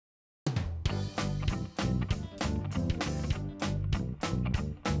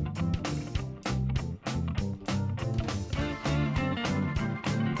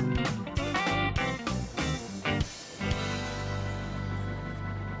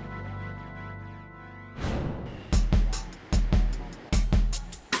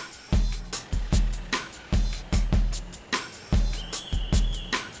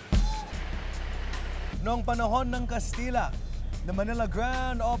Noong panahon ng Kastila, the Manila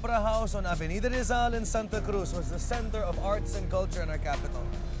Grand Opera House on Avenida Rizal in Santa Cruz was the center of arts and culture in our capital.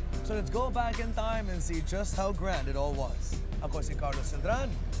 So let's go back in time and see just how grand it all was. Ako si Carlos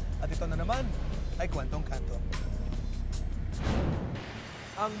Celdran at ito na naman ay Kwentong Kanto.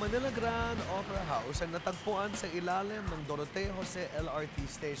 Ang Manila Grand Opera House ay natagpuan sa ilalim ng Doroteo Jose LRT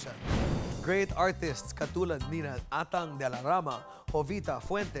Station. Great artists katulad nina Atang de la Rama, Jovita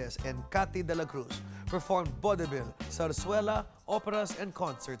Fuentes, and Cathy de la Cruz performed vaudeville, zarzuela, operas, and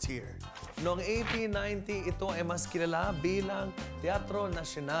concerts here. Noong 1890, ito ay mas kilala bilang Teatro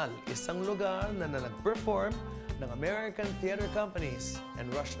Nacional, isang lugar na nag-perform ng American theater companies and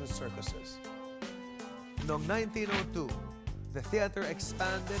Russian circuses. Noong 1902, the theater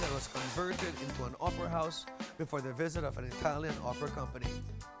expanded and was converted into an opera house before the visit of an Italian opera company.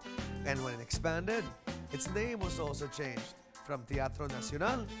 And when it expanded, its name was also changed from Teatro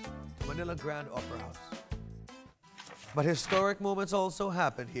Nacional to Manila Grand Opera House. But historic moments also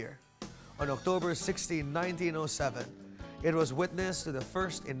happened here. On October 16, 1907, it was witness to the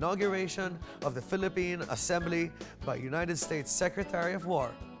first inauguration of the Philippine Assembly by United States Secretary of War,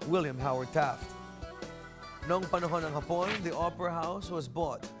 William Howard Taft. Noong panahon ng Hapon, the Opera House was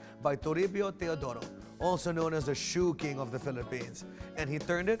bought by Toribio Teodoro, also known as the Shoe King of the Philippines, and he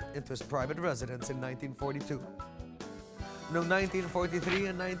turned it into his private residence in 1942. Noong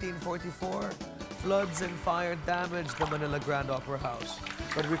 1943 and 1944, floods and fire damaged the Manila Grand Opera House,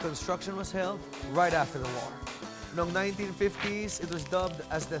 but reconstruction was held right after the war. Noong 1950s, it was dubbed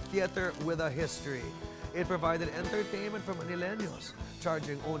as the Theater with a History. It provided entertainment for Manileños,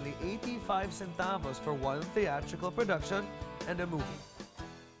 charging only 85 centavos for one theatrical production and a movie.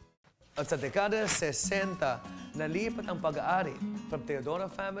 At sa dekada 60, nalipat ang pag-aari from Teodoro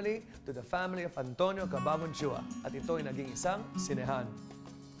family to the family of Antonio Cabamon Chua at ito ay naging isang sinehan.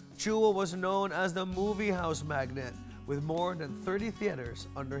 Chua was known as the movie house magnate with more than 30 theaters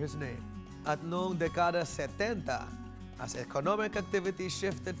under his name. At noong dekada 70, as economic activity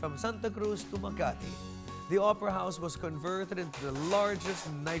shifted from Santa Cruz to Makati, the Opera House was converted into the largest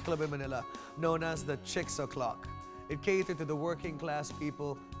nightclub in Manila, known as the Chicks O'Clock. It catered to the working class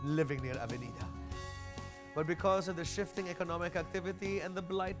people living near Avenida. But because of the shifting economic activity and the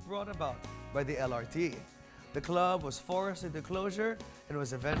blight brought about by the LRT, the club was forced into closure and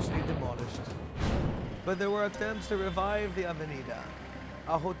was eventually demolished. But there were attempts to revive the Avenida.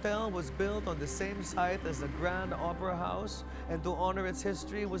 A hotel was built on the same site as the Grand Opera House, and to honor its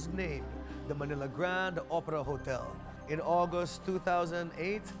history was named the Manila Grand Opera Hotel. In August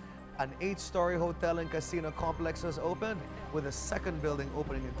 2008, an 8-story hotel and casino complex was opened, with a second building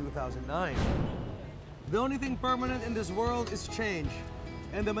opening in 2009. The only thing permanent in this world is change,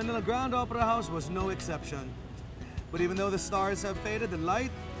 and the Manila Grand Opera House was no exception. But even though the stars have faded, the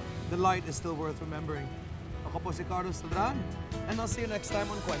light is still worth remembering. Ako po si Carlos Celdran, and I'll see you next time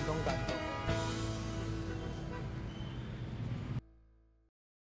on Kwentong Kanto.